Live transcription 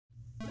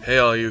Hey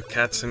all you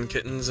cats and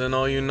kittens and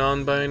all you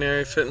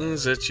non-binary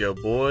fittens, it's your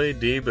boy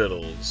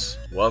DBiddles.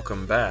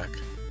 Welcome back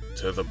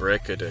to the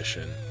Brick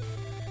Edition.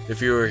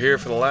 If you were here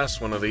for the last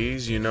one of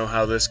these, you know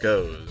how this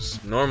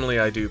goes. Normally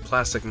I do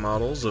plastic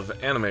models of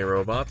anime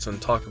robots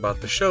and talk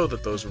about the show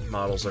that those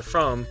models are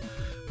from,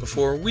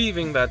 before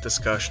weaving that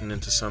discussion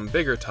into some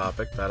bigger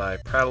topic that I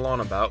prattle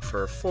on about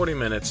for 40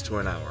 minutes to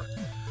an hour.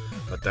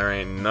 But there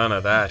ain't none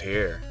of that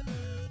here.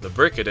 The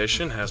Brick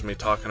Edition has me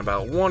talking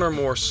about one or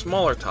more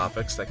smaller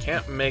topics that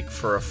can't make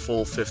for a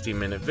full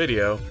 50-minute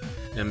video,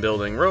 and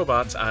building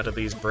robots out of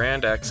these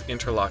Brand X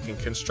interlocking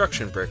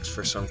construction bricks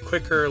for some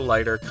quicker,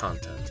 lighter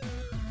content.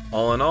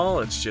 All in all,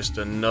 it's just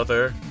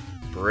another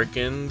brick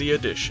in the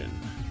edition.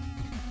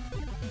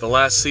 The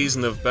last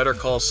season of Better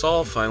Call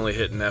Saul finally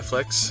hit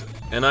Netflix,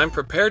 and I'm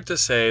prepared to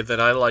say that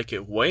I like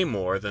it way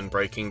more than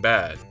Breaking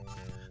Bad.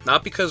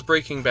 Not because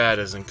Breaking Bad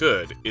isn't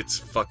good, it's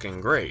fucking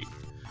great.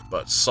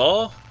 But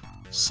Saul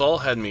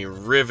had me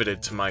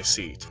riveted to my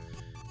seat.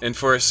 And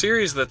for a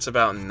series that's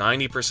about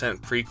 90%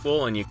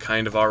 prequel and you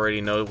kind of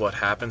already know what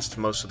happens to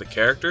most of the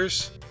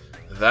characters,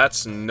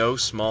 that's no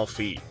small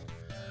feat.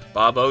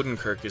 Bob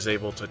Odenkirk is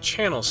able to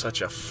channel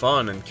such a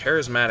fun and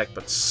charismatic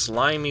but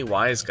slimy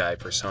wise guy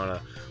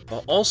persona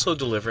while also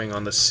delivering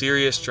on the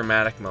serious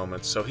dramatic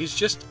moments, so he's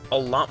just a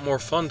lot more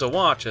fun to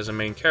watch as a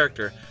main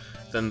character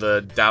than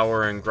the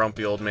dour and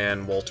grumpy old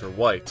man Walter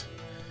White.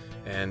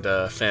 And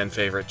fan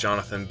favorite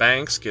Jonathan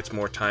Banks gets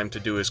more time to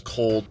do his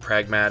cold,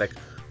 pragmatic,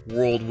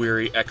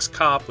 world-weary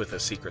ex-cop with a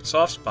secret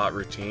soft spot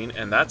routine,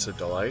 and that's a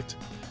delight.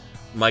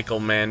 Michael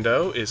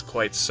Mando is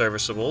quite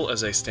serviceable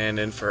as a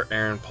stand-in for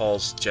Aaron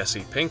Paul's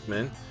Jesse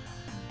Pinkman.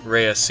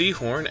 Rhea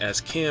Seehorn as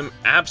Kim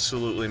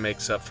absolutely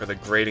makes up for the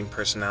grating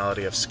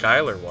personality of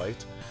Skylar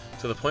White,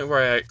 to the point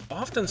where I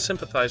often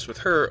sympathize with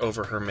her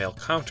over her male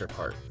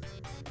counterpart.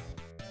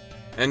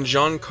 And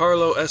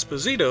Giancarlo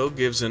Esposito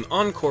gives an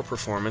encore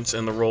performance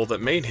in the role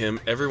that made him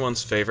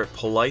everyone's favorite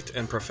polite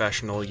and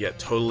professional yet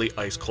totally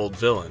ice-cold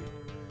villain.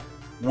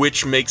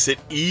 Which makes it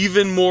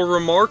even more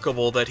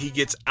remarkable that he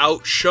gets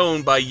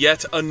outshone by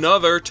yet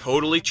another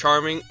totally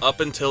charming up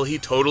until he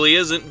totally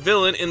isn't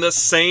villain in the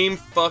same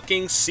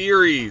fucking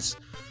series.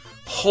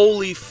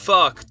 Holy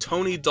fuck,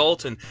 Tony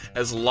Dalton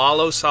as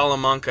Lalo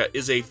Salamanca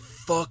is a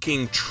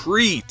fucking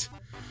treat.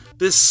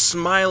 This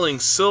smiling,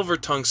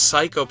 silver-tongued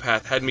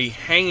psychopath had me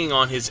hanging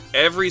on his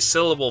every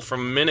syllable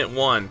from minute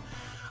one.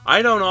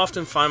 I don't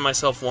often find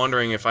myself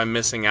wondering if I'm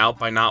missing out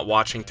by not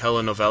watching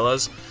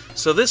telenovelas,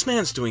 so this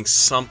man's doing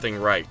something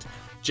right.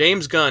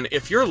 James Gunn,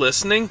 if you're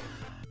listening,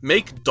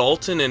 make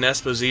Dalton and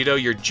Esposito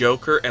your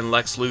Joker and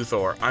Lex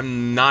Luthor.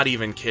 I'm not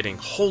even kidding.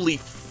 Holy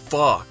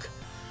fuck.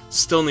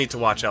 Still need to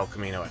watch El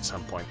Camino at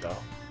some point, though.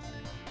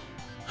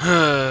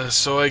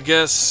 So I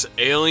guess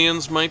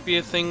aliens might be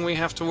a thing we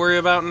have to worry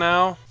about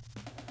now?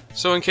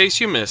 So in case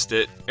you missed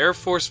it, Air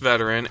Force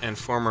veteran and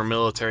former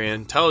military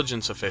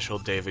intelligence official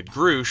David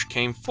Grush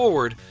came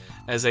forward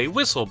as a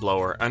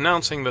whistleblower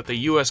announcing that the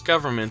US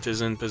government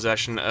is in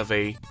possession of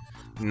a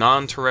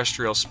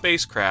non-terrestrial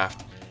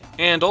spacecraft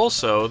and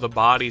also the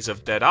bodies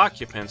of dead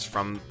occupants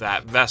from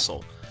that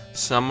vessel,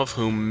 some of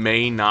whom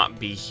may not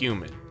be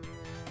human.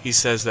 He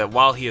says that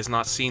while he has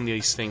not seen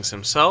these things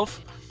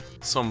himself,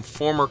 some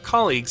former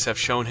colleagues have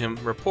shown him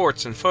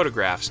reports and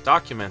photographs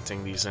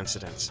documenting these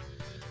incidents.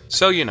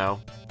 So you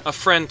know, a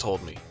friend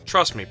told me.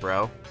 Trust me,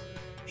 bro.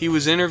 He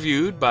was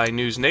interviewed by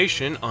News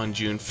Nation on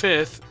June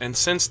 5th, and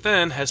since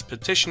then has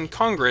petitioned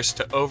Congress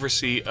to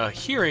oversee a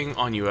hearing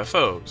on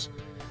UFOs.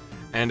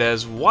 And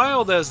as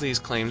wild as these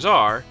claims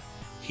are,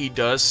 he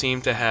does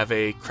seem to have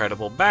a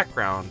credible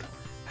background,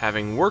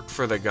 having worked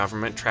for the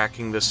government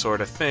tracking this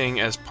sort of thing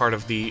as part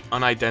of the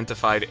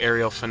Unidentified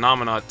Aerial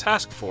Phenomena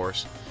Task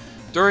Force,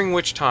 during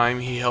which time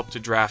he helped to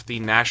draft the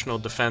National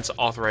Defense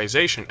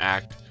Authorization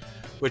Act,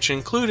 which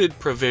included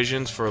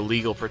provisions for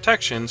legal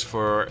protections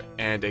for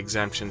and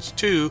exemptions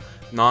to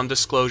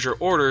non-disclosure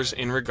orders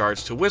in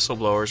regards to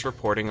whistleblowers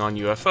reporting on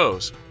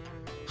UFOs.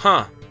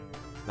 Huh,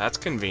 that's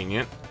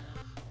convenient.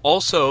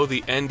 Also,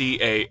 the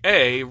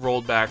NDAA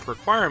rolled back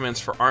requirements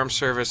for armed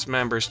service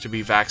members to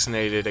be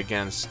vaccinated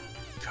against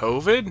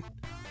COVID,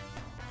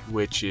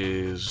 which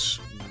is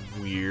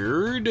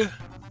weird.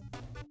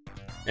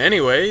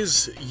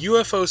 Anyways,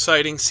 UFO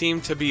sightings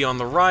seem to be on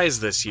the rise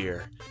this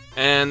year.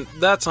 And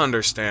that's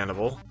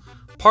understandable.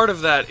 Part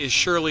of that is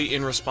surely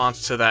in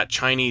response to that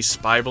Chinese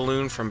spy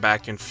balloon from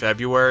back in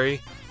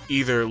February,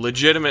 either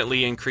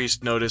legitimately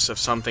increased notice of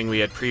something we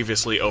had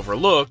previously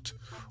overlooked,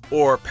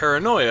 or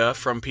paranoia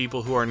from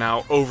people who are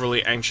now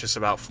overly anxious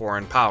about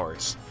foreign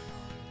powers.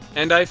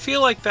 And I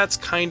feel like that's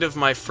kind of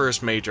my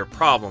first major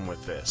problem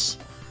with this.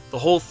 The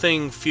whole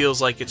thing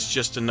feels like it's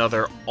just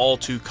another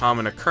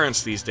all-too-common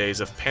occurrence these days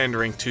of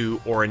pandering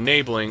to or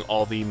enabling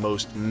all the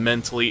most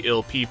mentally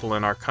ill people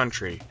in our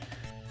country,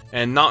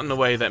 and not in a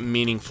way that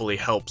meaningfully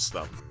helps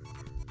them.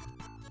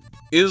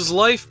 Is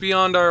life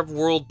beyond our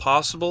world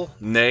possible?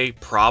 Nay,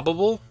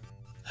 probable?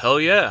 Hell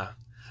yeah.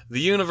 The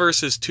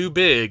universe is too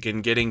big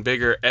and getting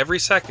bigger every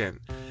second,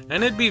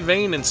 and it'd be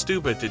vain and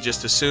stupid to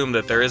just assume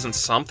that there isn't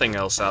something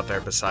else out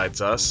there besides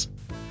us.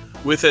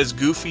 With as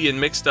goofy and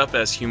mixed up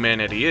as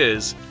humanity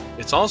is,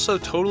 it's also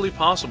totally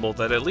possible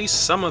that at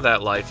least some of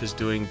that life is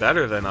doing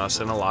better than us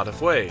in a lot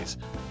of ways,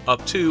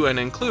 up to and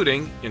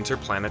including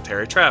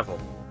interplanetary travel.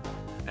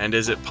 And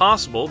is it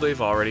possible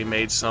they've already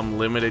made some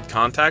limited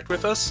contact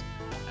with us?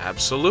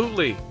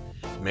 Absolutely.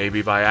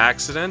 Maybe by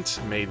accident,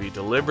 maybe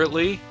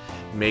deliberately,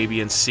 maybe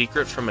in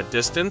secret from a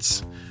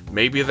distance,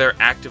 maybe they're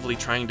actively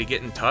trying to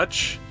get in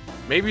touch,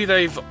 maybe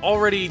they've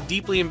already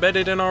deeply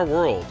embedded in our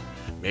world,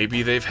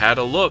 maybe they've had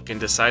a look and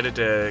decided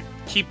to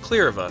keep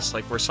clear of us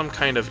like we're some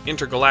kind of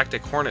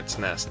intergalactic hornet's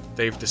nest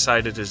they've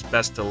decided is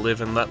best to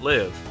live and let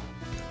live.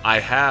 I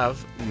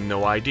have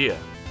no idea.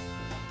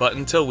 But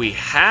until we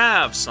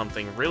have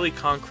something really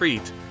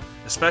concrete,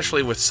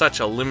 especially with such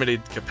a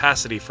limited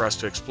capacity for us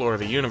to explore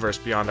the universe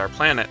beyond our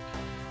planet,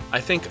 I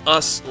think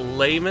us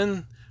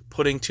laymen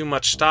putting too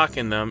much stock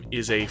in them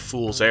is a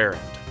fool's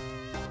errand.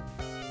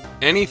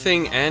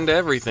 Anything and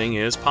everything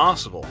is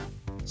possible.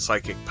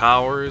 Psychic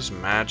powers,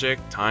 magic,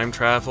 time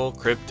travel,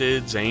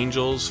 cryptids,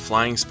 angels,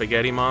 flying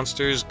spaghetti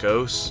monsters,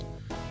 ghosts.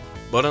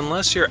 But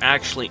unless you're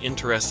actually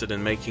interested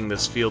in making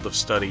this field of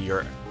study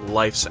your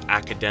life's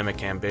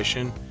academic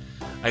ambition,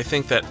 I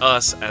think that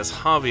us as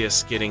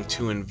hobbyists getting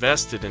too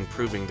invested in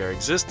proving their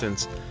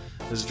existence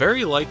is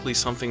very likely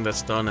something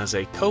that's done as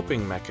a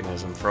coping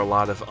mechanism for a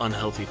lot of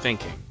unhealthy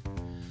thinking.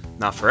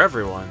 Not for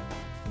everyone,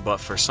 but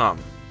for some.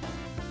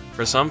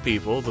 For some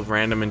people, the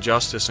random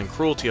injustice and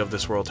cruelty of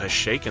this world has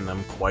shaken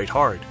them quite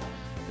hard,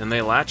 and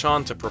they latch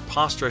on to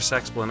preposterous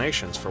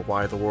explanations for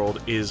why the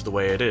world is the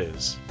way it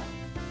is.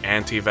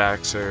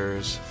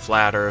 Anti-vaxxers,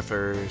 flat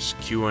earthers,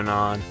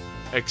 QAnon,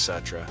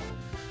 etc.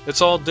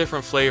 It's all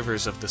different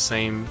flavors of the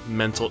same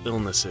mental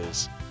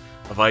illnesses,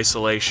 of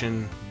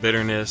isolation,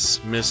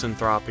 bitterness,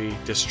 misanthropy,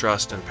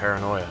 distrust, and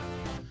paranoia.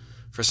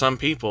 For some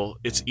people,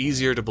 it's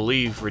easier to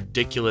believe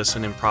ridiculous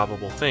and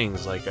improbable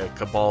things like a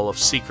cabal of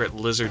secret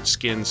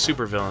lizard-skinned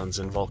supervillains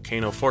in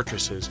volcano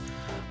fortresses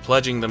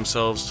pledging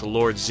themselves to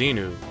Lord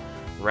Xenu,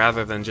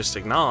 rather than just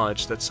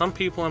acknowledge that some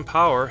people in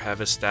power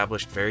have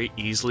established very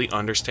easily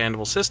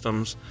understandable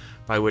systems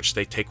by which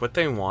they take what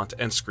they want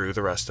and screw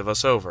the rest of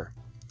us over.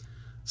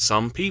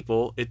 Some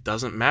people, it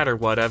doesn't matter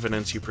what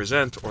evidence you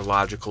present or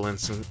logical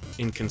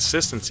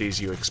inconsistencies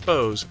you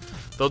expose,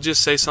 they'll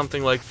just say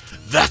something like,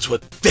 "That's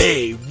what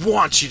they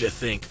want you to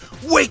think!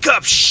 Wake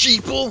up,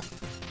 sheeple!"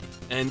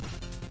 And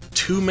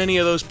too many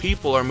of those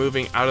people are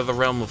moving out of the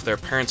realm of their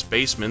parents'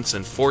 basements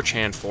and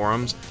 4chan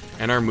forums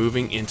and are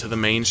moving into the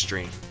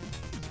mainstream.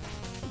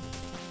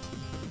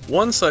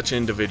 One such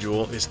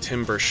individual is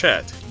Tim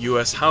Burchett,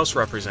 U.S. House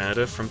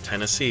Representative from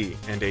Tennessee,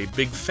 and a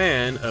big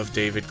fan of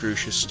David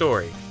Grush's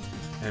story.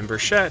 And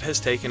Burchett has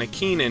taken a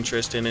keen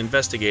interest in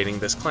investigating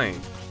this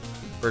claim.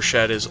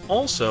 Burchett is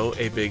also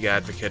a big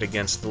advocate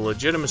against the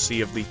legitimacy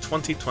of the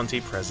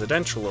 2020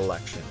 presidential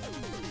election.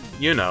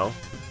 You know,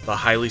 the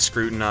highly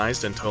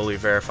scrutinized and totally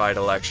verified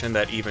election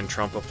that even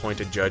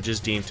Trump-appointed judges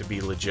deem to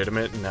be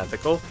legitimate and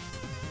ethical.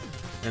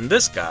 And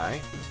this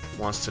guy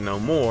wants to know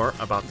more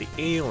about the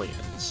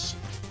aliens.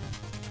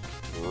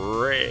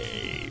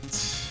 Great.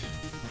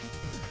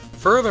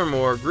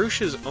 Furthermore,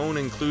 Grush's own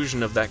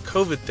inclusion of that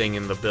COVID thing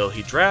in the bill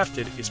he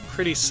drafted is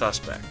pretty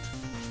suspect.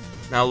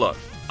 Now look,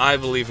 I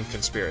believe in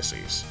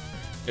conspiracies.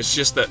 It's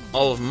just that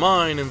all of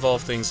mine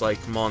involve things like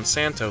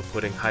Monsanto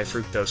putting high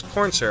fructose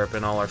corn syrup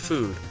in all our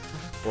food,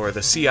 or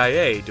the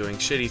CIA doing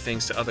shitty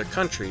things to other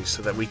countries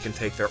so that we can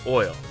take their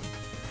oil.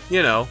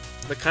 You know,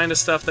 the kind of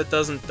stuff that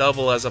doesn't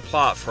double as a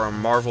plot for a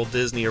Marvel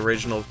Disney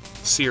original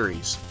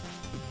series.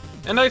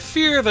 And I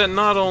fear that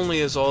not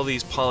only is all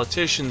these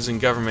politicians and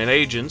government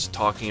agents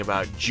talking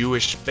about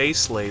Jewish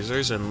space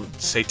lasers and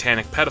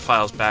satanic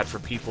pedophiles bad for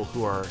people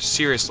who are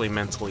seriously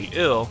mentally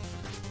ill,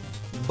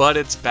 but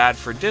it's bad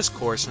for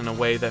discourse in a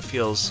way that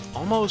feels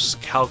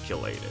almost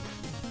calculated.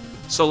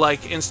 So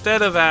like,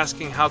 instead of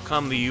asking how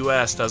come the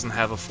US doesn't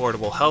have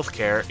affordable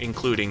healthcare,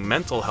 including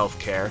mental health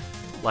care,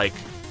 like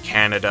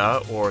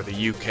Canada or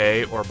the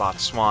UK or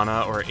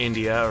Botswana or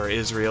India or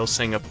Israel,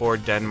 Singapore,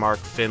 Denmark,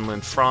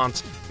 Finland,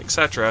 France,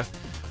 etc.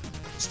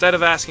 Instead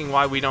of asking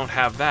why we don't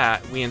have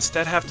that, we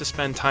instead have to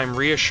spend time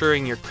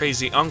reassuring your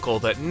crazy uncle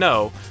that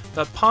no,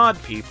 the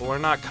pod people are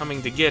not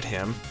coming to get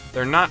him,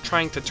 they're not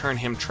trying to turn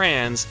him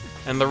trans,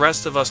 and the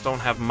rest of us don't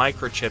have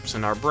microchips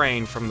in our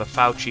brain from the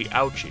Fauci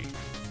ouchie.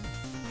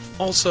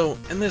 Also,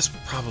 and this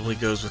probably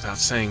goes without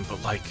saying,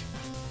 but like,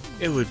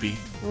 it would be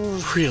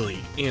really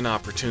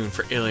inopportune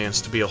for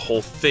aliens to be a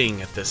whole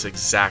thing at this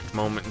exact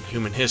moment in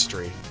human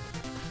history.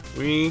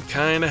 We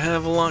kinda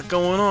have a lot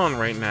going on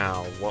right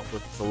now, what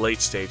with the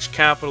late-stage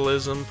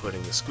capitalism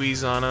putting the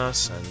squeeze on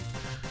us, and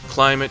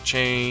climate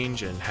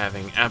change, and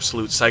having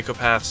absolute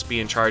psychopaths be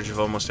in charge of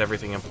almost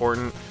everything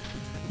important.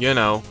 You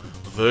know,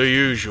 the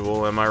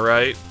usual, am I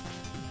right?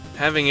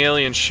 Having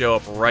aliens show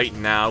up right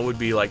now would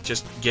be like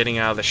just getting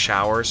out of the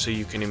shower so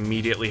you can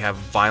immediately have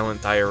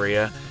violent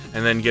diarrhea,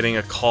 and then getting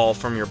a call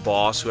from your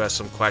boss who has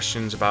some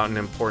questions about an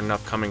important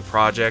upcoming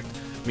project.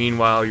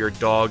 Meanwhile, your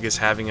dog is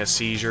having a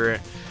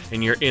seizure,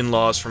 and your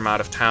in-laws from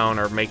out of town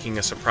are making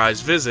a surprise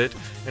visit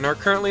and are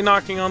currently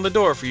knocking on the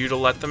door for you to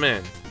let them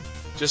in.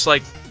 Just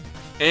like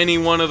any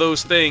one of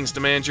those things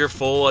demands your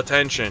full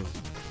attention.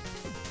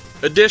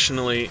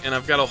 Additionally, and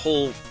I've got a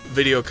whole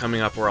video coming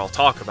up where I'll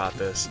talk about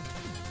this,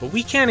 but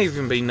we can't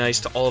even be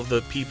nice to all of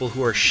the people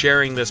who are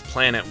sharing this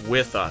planet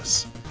with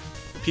us.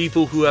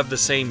 People who have the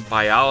same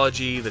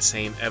biology, the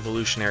same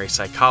evolutionary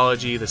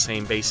psychology, the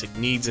same basic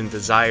needs and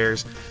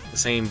desires, the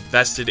same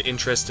vested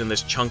interest in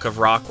this chunk of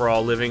rock we're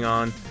all living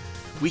on.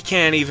 We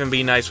can't even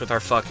be nice with our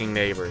fucking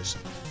neighbors.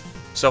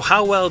 So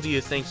how well do you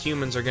think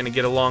humans are going to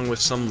get along with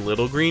some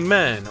little green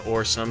men,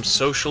 or some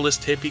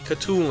socialist hippie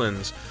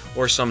Cthulhuans,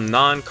 or some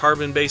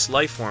non-carbon-based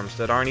lifeforms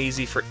that aren't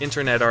easy for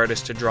internet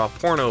artists to draw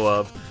porno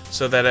of,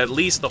 so that at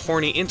least the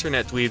horny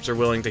internet dweebs are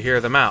willing to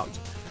hear them out?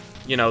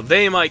 You know,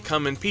 they might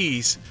come in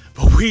peace,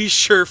 but we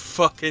sure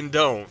fucking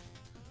don't.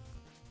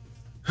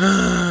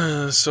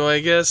 So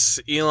I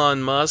guess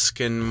Elon Musk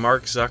and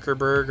Mark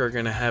Zuckerberg are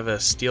gonna have a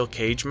steel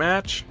cage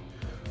match?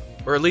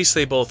 Or at least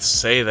they both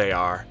say they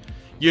are.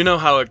 You know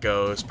how it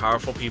goes.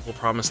 Powerful people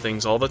promise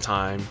things all the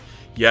time.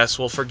 Yes,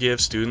 we'll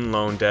forgive student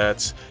loan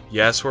debts.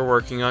 Yes, we're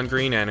working on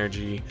green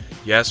energy.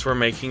 Yes, we're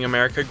making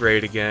America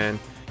great again.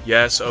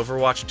 Yes,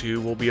 Overwatch 2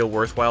 will be a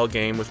worthwhile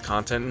game with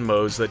content and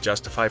modes that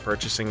justify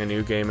purchasing a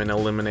new game and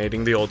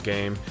eliminating the old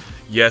game.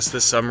 Yes, the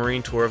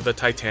submarine tour of the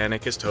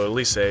Titanic is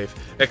totally safe,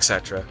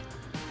 etc.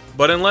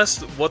 But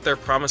unless what they're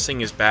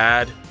promising is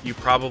bad, you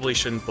probably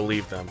shouldn't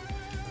believe them.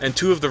 And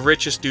two of the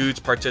richest dudes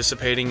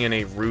participating in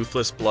a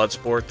ruthless blood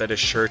sport that is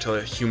sure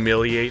to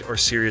humiliate or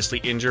seriously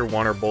injure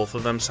one or both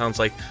of them sounds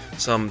like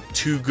some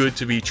too good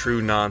to be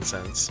true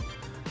nonsense.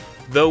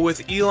 Though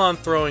with Elon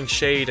throwing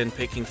shade and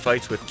picking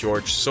fights with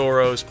George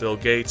Soros, Bill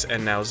Gates,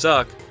 and now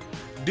Zuck,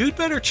 dude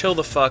better chill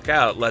the fuck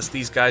out lest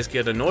these guys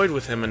get annoyed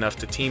with him enough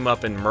to team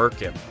up and murk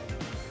him.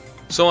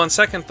 So on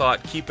second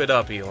thought, keep it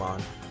up,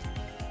 Elon.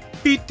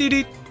 We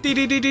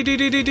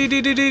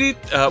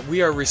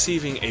are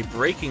receiving a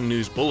breaking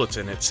news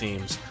bulletin, it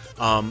seems.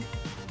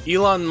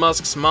 Elon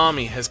Musk's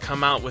mommy has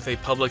come out with a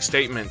public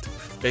statement,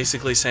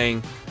 basically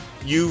saying,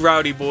 "You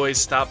rowdy boys,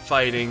 stop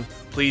fighting.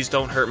 Please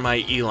don't hurt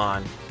my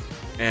Elon."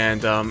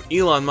 And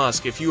Elon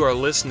Musk, if you are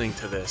listening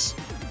to this,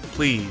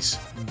 please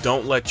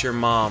don't let your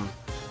mom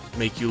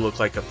make you look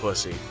like a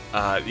pussy.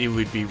 It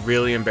would be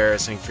really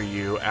embarrassing for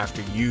you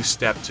after you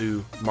stepped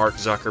to Mark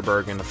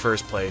Zuckerberg in the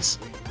first place.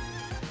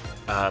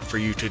 For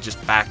you to just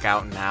back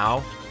out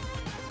now.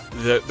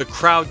 The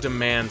crowd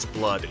demands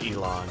blood,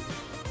 Elon.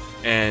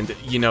 And,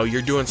 you know,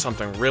 you're doing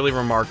something really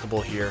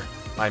remarkable here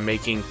by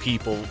making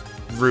people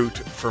root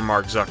for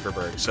Mark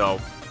Zuckerberg.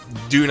 So,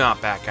 do not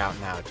back out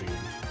now, dude.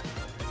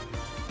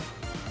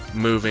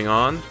 Moving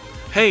on.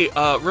 Hey,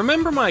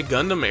 remember my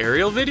Gundam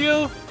aerial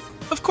video?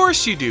 Of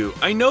course you do.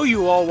 I know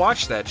you all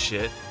watched that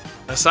shit.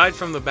 Aside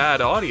from the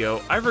bad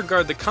audio, I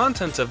regard the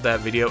content of that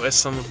video as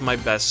some of my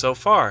best so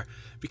far,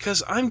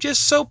 because I'm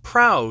just so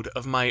proud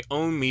of my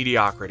own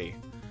mediocrity.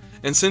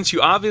 And since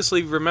you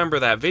obviously remember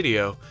that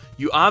video,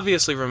 you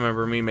obviously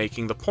remember me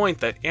making the point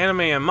that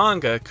anime and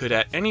manga could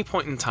at any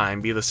point in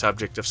time be the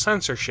subject of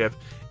censorship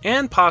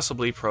and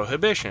possibly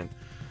prohibition,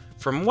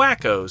 from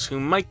wackos who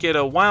might get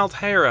a wild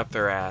hair up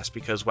their ass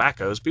because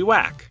wackos be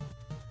whack.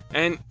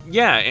 And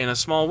yeah, in a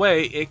small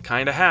way, it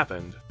kinda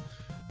happened.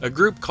 A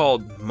group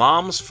called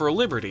Moms for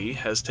Liberty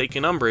has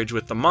taken umbrage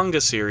with the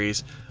manga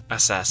series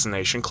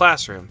Assassination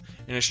Classroom,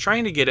 and is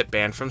trying to get it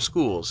banned from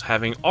schools,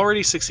 having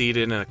already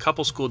succeeded in a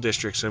couple school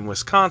districts in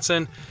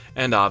Wisconsin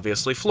and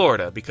obviously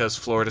Florida, because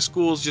Florida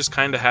schools just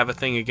kinda have a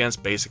thing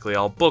against basically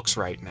all books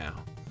right now.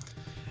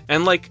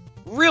 And like,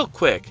 real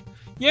quick,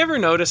 you ever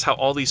notice how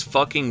all these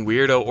fucking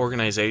weirdo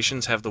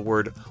organizations have the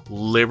word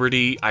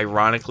liberty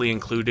ironically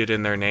included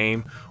in their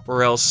name,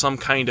 or else some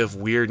kind of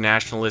weird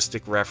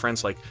nationalistic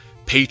reference like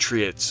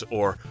Patriots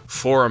or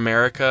For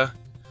America?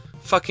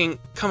 Fucking,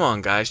 come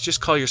on guys,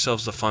 just call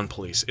yourselves the fun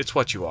police. It's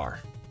what you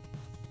are.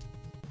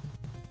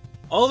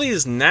 All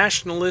these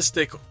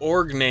nationalistic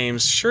org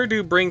names sure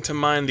do bring to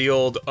mind the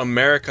old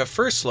America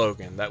First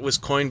slogan that was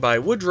coined by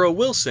Woodrow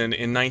Wilson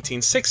in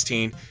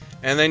 1916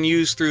 and then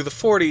used through the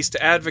 40s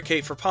to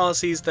advocate for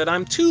policies that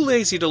I'm too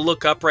lazy to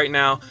look up right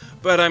now,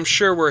 but I'm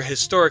sure were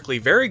historically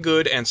very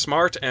good and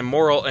smart and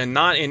moral and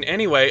not in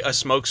any way a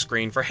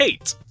smokescreen for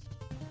hate.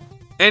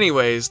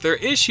 Anyways, their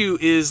issue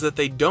is that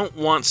they don't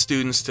want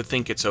students to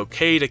think it's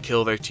okay to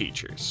kill their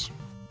teachers.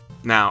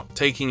 Now,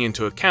 taking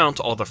into account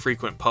all the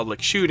frequent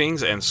public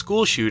shootings and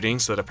school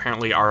shootings that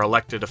apparently our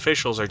elected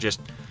officials are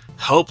just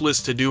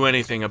helpless to do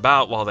anything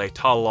about while they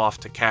toddle off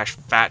to cash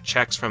fat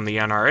checks from the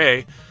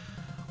NRA,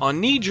 on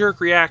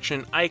knee-jerk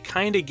reaction, I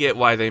kinda get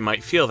why they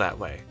might feel that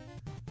way.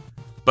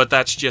 But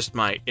that's just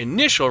my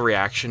initial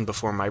reaction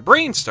before my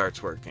brain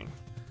starts working.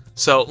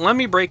 So let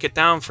me break it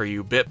down for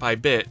you bit by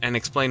bit and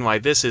explain why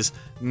this is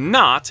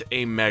not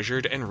a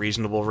measured and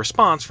reasonable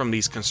response from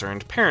these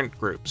concerned parent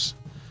groups.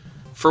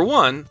 For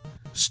one,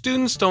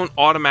 students don't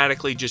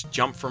automatically just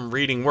jump from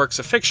reading works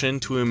of fiction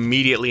to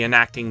immediately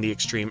enacting the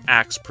extreme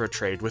acts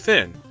portrayed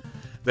within.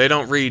 They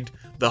don't read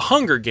The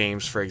Hunger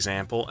Games, for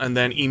example, and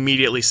then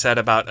immediately set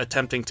about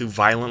attempting to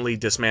violently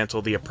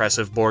dismantle the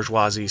oppressive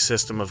bourgeoisie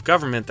system of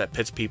government that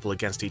pits people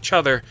against each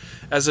other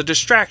as a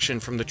distraction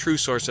from the true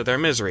source of their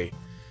misery.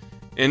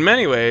 In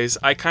many ways,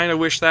 I kinda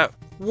wish that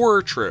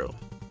were true.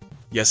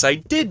 Yes, I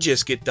did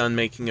just get done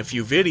making a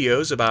few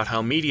videos about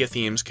how media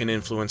themes can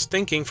influence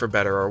thinking for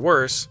better or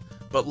worse,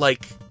 but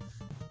like,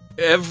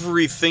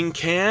 everything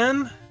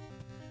can?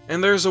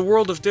 And there's a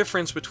world of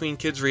difference between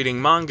kids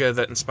reading manga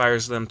that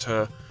inspires them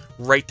to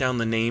write down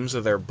the names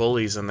of their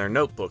bullies in their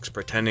notebooks,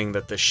 pretending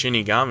that the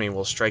Shinigami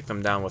will strike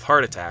them down with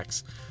heart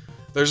attacks.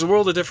 There's a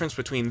world of difference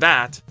between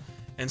that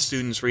and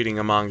students reading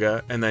a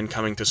manga and then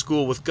coming to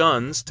school with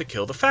guns to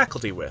kill the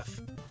faculty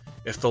with.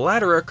 If the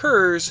latter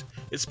occurs,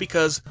 it's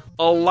because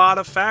a lot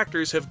of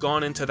factors have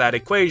gone into that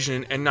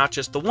equation and not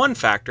just the one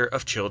factor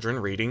of children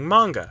reading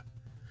manga.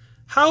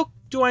 How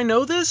do I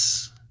know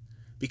this?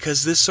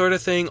 Because this sort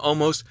of thing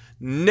almost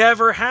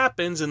never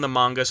happens in the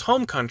manga's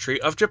home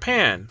country of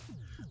Japan.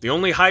 The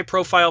only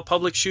high-profile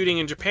public shooting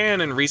in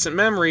Japan in recent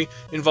memory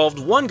involved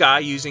one guy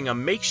using a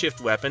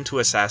makeshift weapon to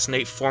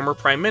assassinate former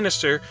Prime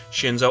Minister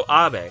Shinzo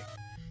Abe.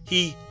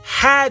 He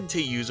had to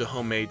use a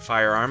homemade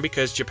firearm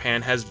because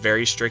Japan has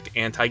very strict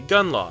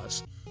anti-gun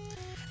laws.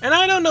 And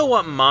I don't know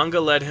what manga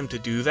led him to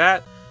do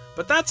that,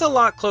 but that's a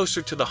lot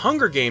closer to the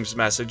Hunger Games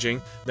messaging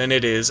than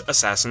it is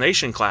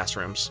Assassination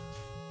classrooms.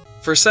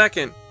 For a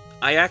second,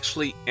 I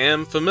actually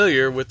am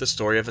familiar with the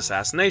story of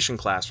Assassination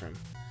Classroom.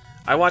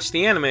 I watched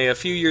the anime a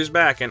few years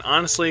back, and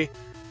honestly,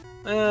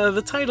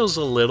 the title's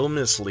a little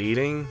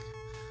misleading.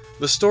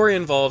 The story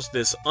involves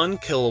this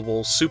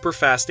unkillable, super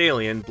fast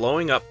alien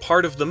blowing up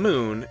part of the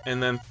moon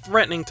and then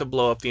threatening to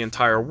blow up the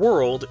entire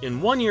world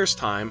in 1 year's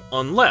time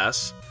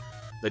unless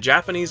the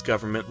Japanese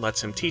government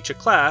lets him teach a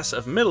class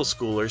of middle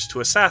schoolers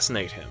to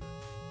assassinate him.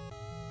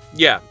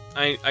 Yeah,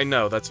 I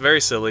know, that's very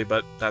silly,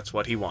 but that's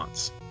what he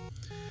wants.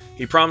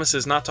 He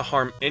promises not to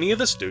harm any of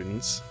the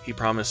students. He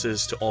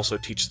promises to also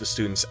teach the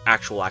students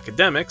actual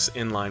academics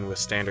in line with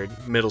standard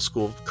middle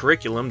school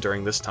curriculum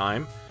during this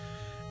time.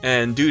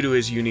 And due to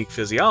his unique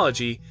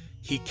physiology,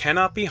 he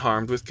cannot be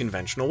harmed with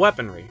conventional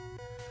weaponry.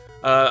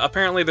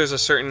 Apparently there's a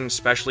certain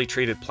specially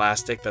treated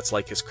plastic that's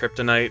like his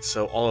kryptonite,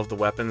 so all of the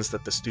weapons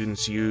that the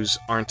students use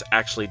aren't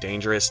actually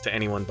dangerous to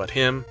anyone but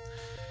him.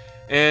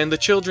 And the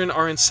children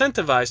are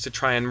incentivized to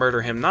try and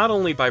murder him not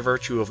only by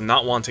virtue of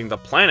not wanting the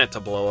planet to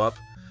blow up,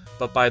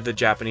 but by the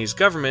Japanese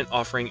government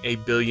offering a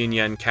 1 billion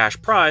yen cash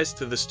prize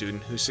to the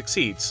student who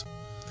succeeds.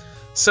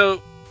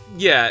 So,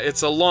 yeah,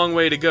 it's a long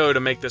way to go to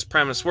make this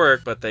premise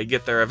work, but they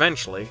get there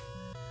eventually.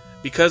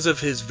 Because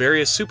of his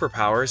various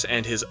superpowers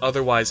and his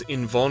otherwise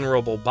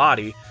invulnerable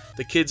body,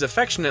 the kids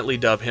affectionately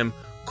dub him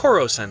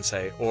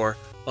Koro-sensei, or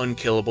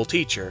Unkillable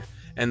Teacher,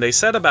 and they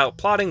set about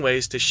plotting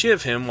ways to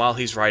shiv him while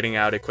he's writing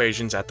out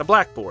equations at the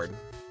blackboard.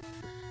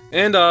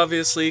 And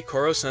obviously,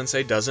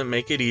 Koro-sensei doesn't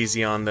make it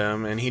easy on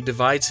them, and he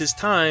divides his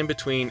time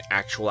between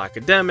actual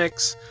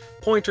academics,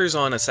 pointers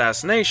on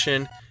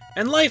assassination,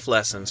 and life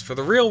lessons for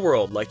the real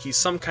world like he's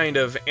some kind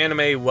of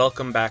anime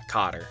welcome back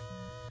Cotter.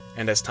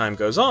 And as time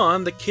goes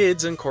on, the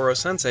kids and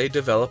Koro-sensei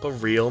develop a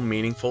real,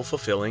 meaningful,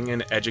 fulfilling,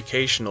 and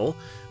educational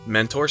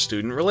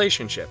mentor-student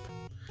relationship.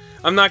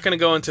 I'm not going to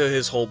go into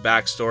his whole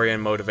backstory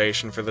and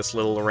motivation for this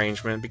little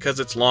arrangement because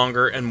it's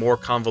longer and more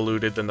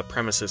convoluted than the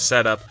premise's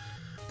setup,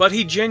 but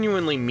he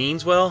genuinely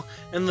means well,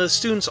 and the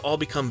students all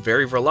become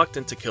very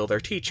reluctant to kill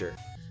their teacher.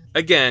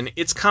 Again,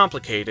 it's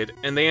complicated,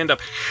 and they end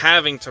up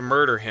having to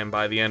murder him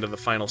by the end of the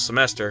final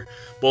semester,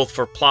 both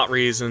for plot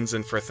reasons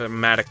and for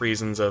thematic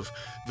reasons of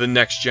the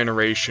next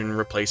generation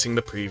replacing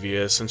the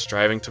previous and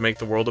striving to make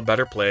the world a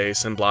better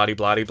place and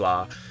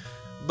blah-de-blah-de-blah.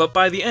 But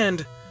by the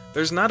end,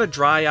 there's not a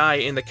dry eye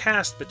in the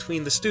cast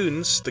between the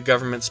students, the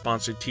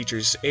government-sponsored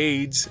teachers'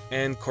 aides,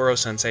 and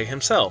Koro-sensei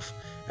himself,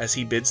 as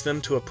he bids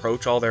them to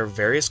approach all their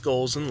various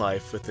goals in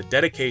life with the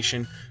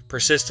dedication,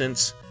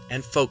 persistence,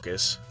 and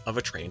focus of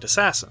a trained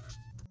assassin.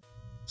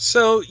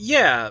 So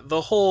yeah,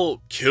 the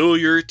whole kill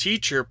your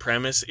teacher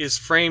premise is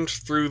framed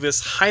through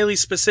this highly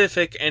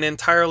specific and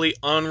entirely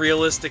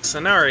unrealistic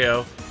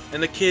scenario,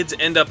 and the kids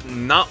end up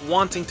not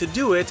wanting to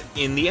do it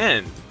in the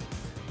end.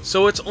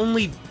 So it's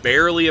only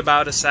barely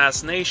about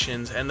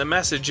assassinations, and the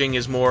messaging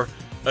is more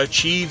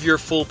achieve your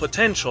full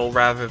potential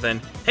rather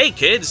than, hey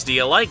kids, do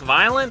you like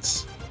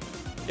violence?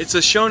 It's a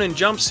Shonen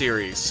Jump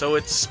series, so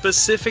it's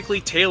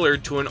specifically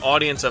tailored to an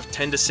audience of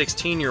 10 to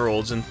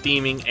 16-year-olds in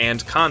theming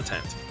and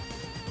content.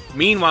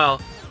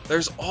 Meanwhile,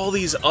 there's all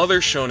these other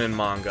shonen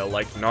manga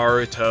like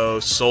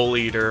Naruto, Soul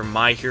Eater,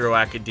 My Hero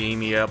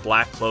Academia,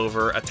 Black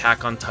Clover,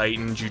 Attack on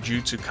Titan,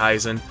 Jujutsu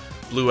Kaisen,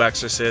 Blue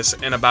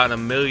Exorcist, and about a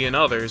million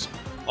others,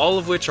 all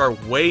of which are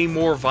way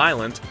more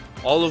violent,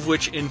 all of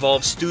which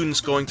involve students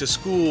going to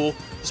school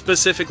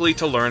specifically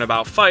to learn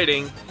about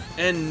fighting,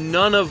 and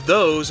none of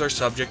those are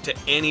subject to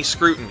any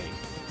scrutiny.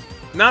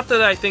 Not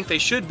that I think they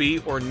should be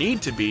or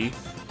need to be,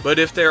 but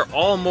if they're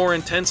all more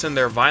intense in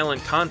their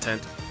violent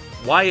content,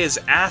 why is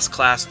Ass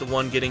Class the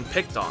one getting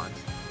picked on?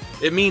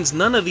 It means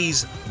none of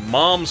these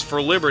moms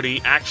for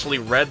liberty actually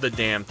read the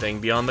damn thing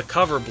beyond the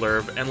cover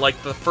blurb and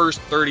like the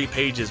first 30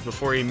 pages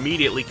before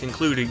immediately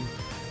concluding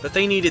that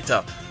they needed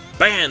to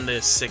ban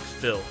this sick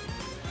filth,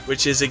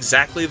 which is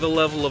exactly the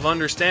level of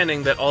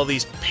understanding that all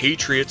these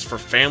patriots for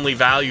family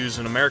values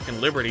and American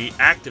liberty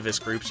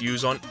activist groups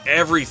use on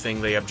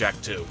everything they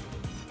object to.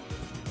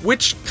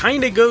 Which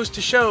kinda goes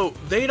to show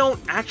they don't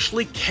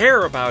actually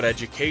care about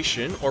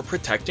education or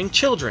protecting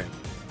children.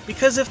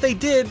 Because if they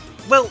did,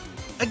 well,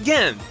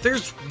 again,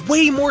 there's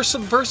way more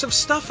subversive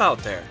stuff out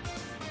there.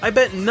 I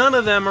bet none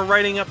of them are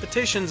writing up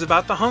petitions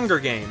about the Hunger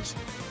Games.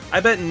 I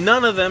bet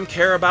none of them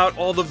care about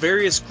all the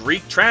various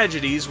Greek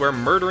tragedies where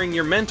murdering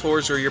your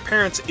mentors or your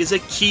parents is a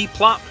key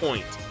plot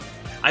point.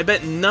 I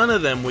bet none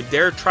of them would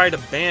dare try to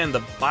ban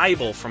the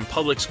Bible from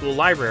public school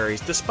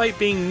libraries, despite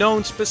being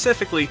known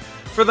specifically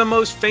for the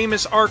most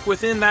famous arc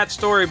within that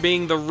story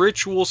being the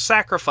ritual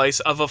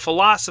sacrifice of a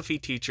philosophy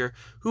teacher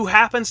who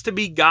happens to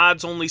be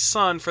God's only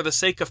son for the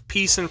sake of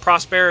peace and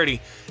prosperity,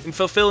 and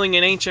fulfilling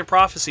an ancient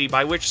prophecy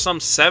by which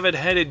some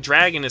seven-headed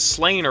dragon is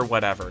slain or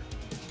whatever.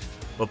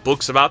 But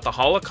books about the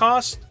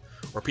Holocaust?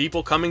 Or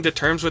people coming to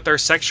terms with their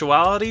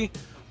sexuality?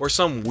 Or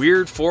some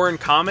weird foreign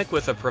comic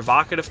with a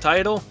provocative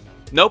title?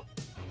 Nope,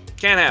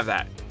 can't have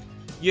that.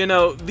 You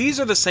know,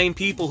 these are the same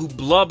people who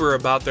blubber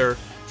about their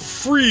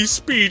free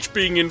speech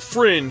being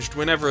infringed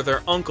whenever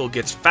their uncle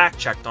gets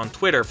fact-checked on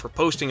Twitter for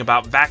posting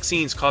about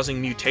vaccines causing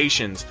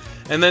mutations,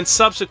 and then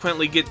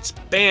subsequently gets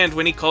banned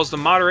when he calls the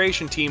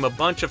moderation team a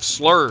bunch of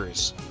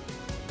slurs.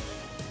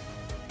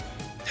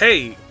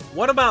 Hey,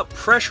 what about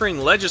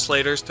pressuring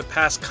legislators to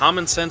pass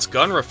common-sense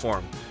gun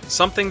reform?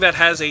 Something that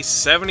has a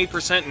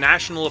 70%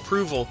 national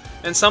approval,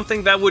 and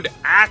something that would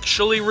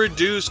actually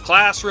reduce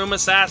classroom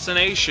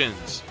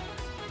assassinations.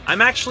 I'm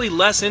actually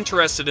less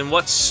interested in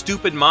what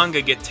stupid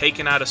manga get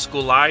taken out of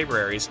school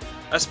libraries,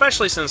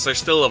 especially since they're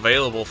still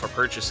available for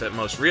purchase at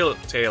most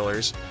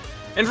retailers.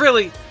 And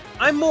really,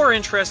 I'm more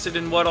interested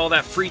in what all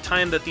that free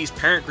time that these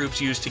parent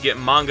groups use to get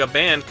manga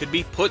banned could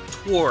be put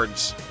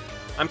towards.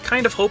 I'm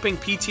kind of hoping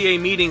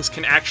PTA meetings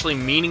can actually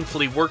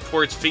meaningfully work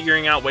towards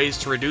figuring out ways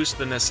to reduce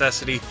the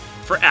necessity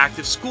for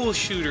active school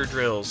shooter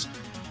drills,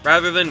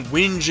 rather than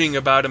whinging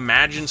about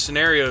imagined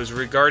scenarios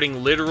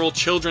regarding literal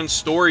children's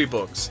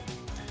storybooks.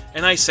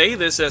 And I say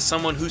this as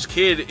someone whose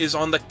kid is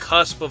on the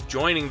cusp of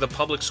joining the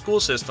public school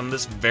system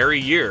this very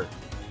year.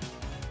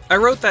 I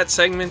wrote that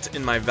segment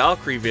in my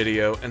Valkyrie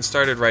video and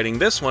started writing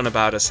this one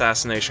about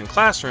Assassination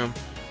Classroom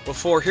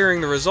before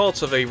hearing the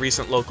results of a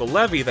recent local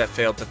levy that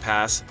failed to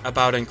pass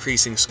about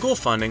increasing school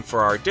funding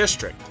for our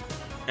district.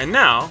 And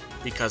now,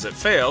 because it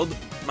failed,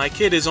 my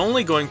kid is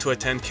only going to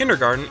attend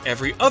kindergarten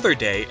every other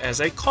day as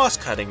a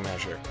cost-cutting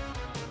measure.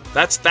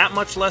 That's that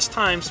much less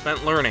time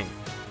spent learning.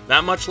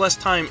 That much less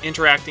time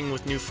interacting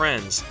with new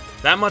friends,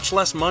 that much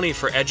less money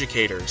for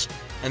educators,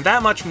 and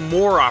that much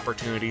more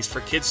opportunities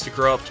for kids to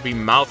grow up to be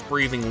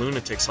mouth-breathing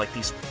lunatics like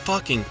these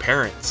fucking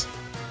parents.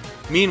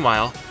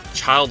 Meanwhile,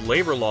 child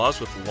labor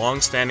laws with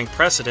long-standing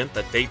precedent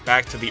that date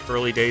back to the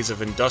early days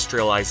of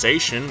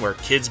industrialization where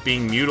kids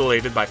being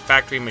mutilated by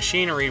factory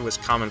machinery was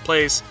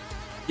commonplace,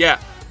 yeah,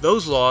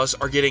 those laws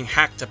are getting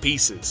hacked to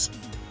pieces.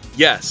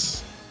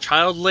 Yes,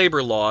 child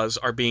labor laws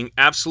are being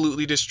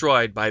absolutely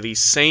destroyed by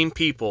these same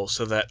people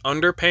so that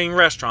underpaying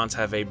restaurants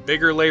have a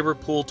bigger labor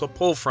pool to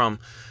pull from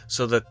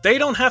so that they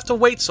don't have to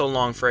wait so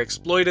long for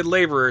exploited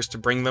laborers to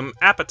bring them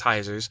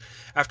appetizers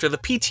after the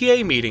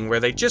PTA meeting where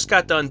they just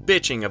got done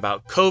bitching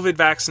about COVID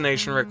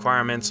vaccination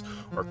requirements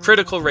or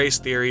critical race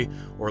theory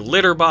or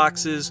litter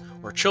boxes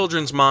or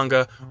children's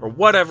manga or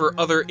whatever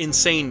other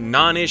insane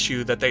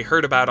non-issue that they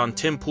heard about on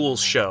Tim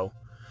Pool's show.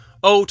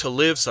 Oh, to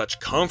live such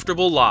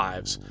comfortable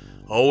lives.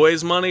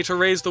 Always money to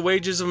raise the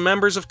wages of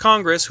members of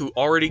Congress who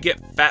already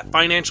get fat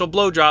financial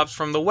blowjobs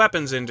from the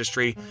weapons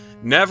industry.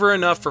 Never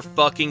enough for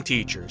fucking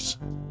teachers.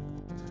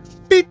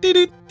 We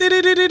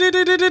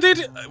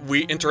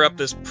interrupt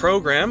this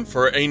program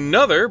for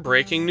another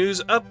breaking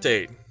news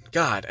update.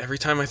 God, every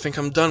time I think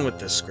I'm done with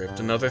this script,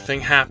 another thing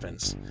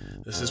happens.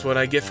 This is what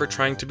I get for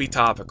trying to be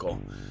topical.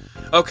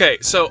 Okay,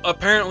 so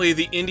apparently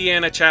the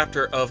Indiana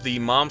chapter of the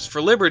Moms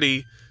for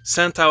Liberty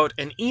sent out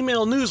an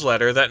email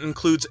newsletter that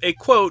includes a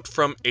quote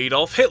from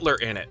Adolf Hitler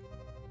in it.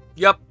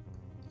 Yup,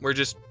 we're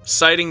just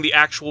citing the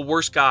actual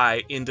worst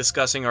guy in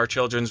discussing our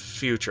children's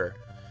future.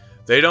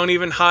 They don't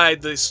even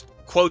hide this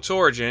quote's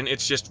origin,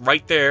 it's just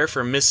right there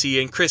for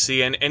Missy and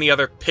Chrissy and any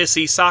other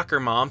pissy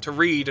soccer mom to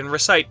read and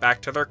recite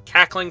back to their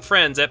cackling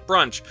friends at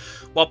brunch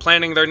while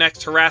planning their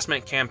next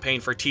harassment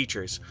campaign for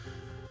teachers.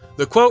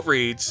 The quote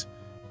reads,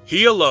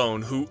 "He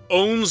alone who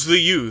owns the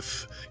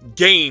youth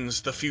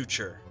gains the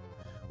future,"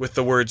 with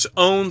the words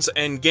owns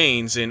and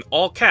gains in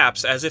all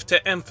caps as if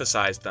to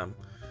emphasize them,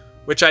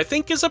 which I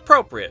think is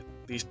appropriate.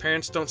 These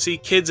parents don't see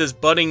kids as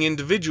budding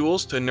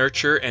individuals to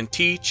nurture and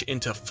teach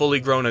into fully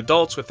grown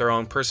adults with their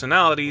own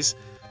personalities.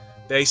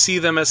 They see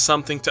them as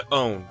something to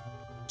own,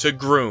 to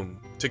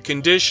groom, to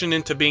condition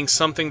into being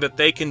something that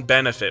they can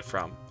benefit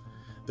from.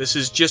 This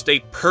is just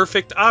a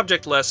perfect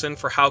object lesson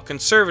for how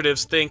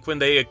conservatives think when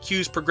they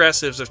accuse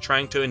progressives of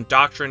trying to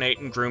indoctrinate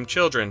and groom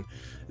children.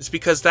 It's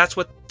because that's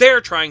what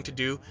they're trying to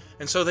do,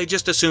 and so they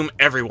just assume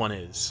everyone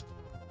is.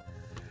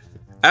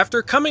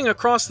 After coming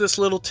across this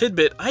little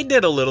tidbit, I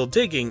did a little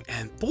digging,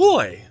 and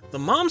boy, the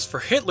moms for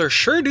Hitler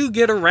sure do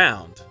get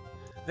around.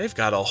 They've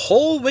got a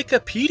whole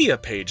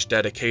Wikipedia page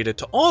dedicated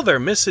to all their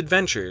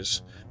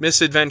misadventures.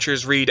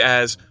 Misadventures read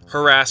as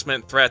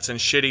harassment, threats, and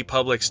shitty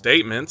public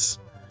statements.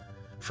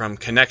 From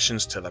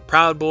connections to the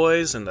Proud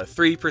Boys and the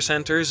Three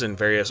Percenters and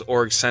various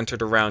orgs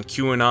centered around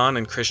QAnon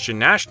and Christian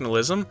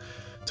nationalism,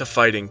 to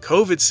fighting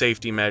COVID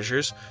safety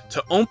measures,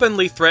 to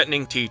openly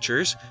threatening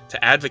teachers,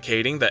 to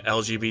advocating that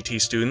LGBT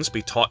students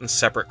be taught in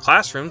separate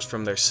classrooms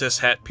from their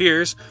cishet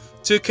peers,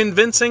 to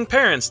convincing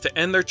parents to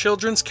end their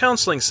children's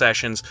counseling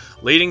sessions,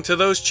 leading to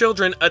those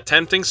children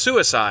attempting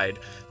suicide,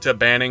 to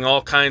banning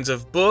all kinds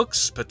of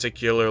books,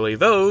 particularly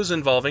those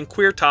involving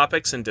queer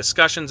topics and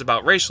discussions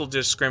about racial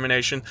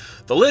discrimination.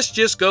 The list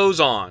just goes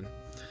on.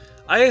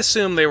 I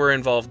assume they were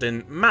involved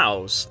in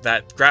Maus,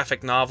 that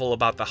graphic novel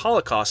about the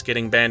Holocaust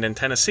getting banned in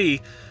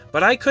Tennessee,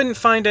 but I couldn't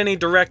find any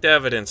direct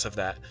evidence of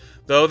that,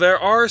 though there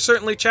are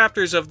certainly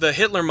chapters of the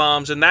Hitler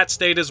moms in that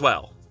state as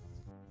well.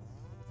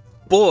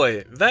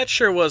 Boy, that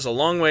sure was a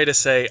long way to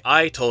say,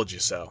 I told you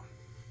so.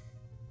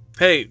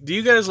 Hey, do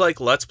you guys like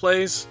Let's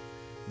Plays?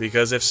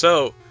 Because if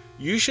so,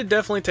 you should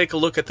definitely take a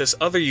look at this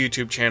other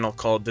YouTube channel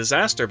called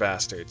Disaster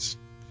Bastards.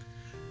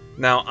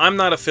 Now, I'm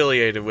not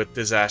affiliated with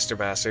Disaster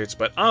Bastards,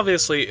 but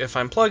obviously if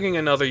I'm plugging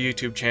another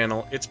YouTube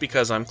channel, it's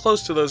because I'm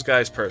close to those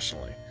guys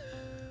personally.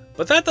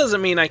 But that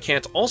doesn't mean I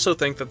can't also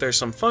think that there's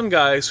some fun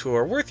guys who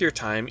are worth your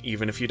time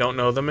even if you don't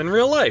know them in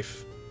real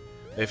life.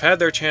 They've had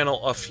their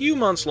channel a few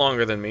months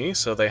longer than me,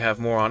 so they have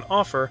more on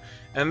offer,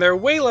 and they're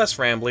way less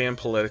rambly and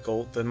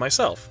political than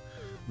myself,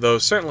 though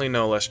certainly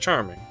no less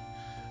charming.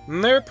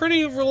 And they're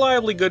pretty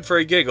reliably good for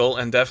a giggle,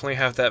 and definitely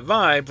have that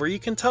vibe where you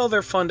can tell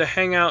they're fun to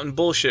hang out and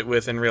bullshit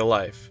with in real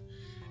life.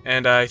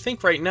 And I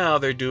think right now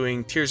they're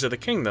doing Tears of the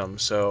Kingdom,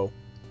 so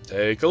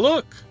take a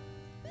look.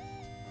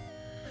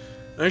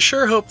 I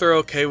sure hope they're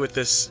okay with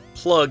this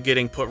plug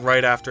getting put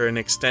right after an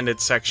extended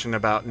section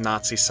about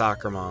Nazi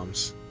soccer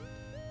moms.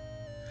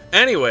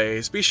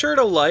 Anyways, be sure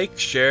to like,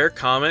 share,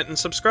 comment, and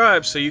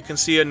subscribe so you can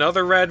see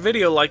another rad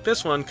video like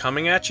this one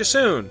coming at you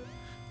soon.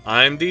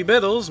 I'm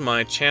DBiddles,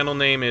 my channel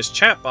name is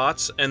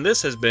ChatBots, and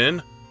this has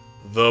been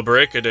The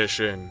Brick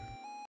Edition.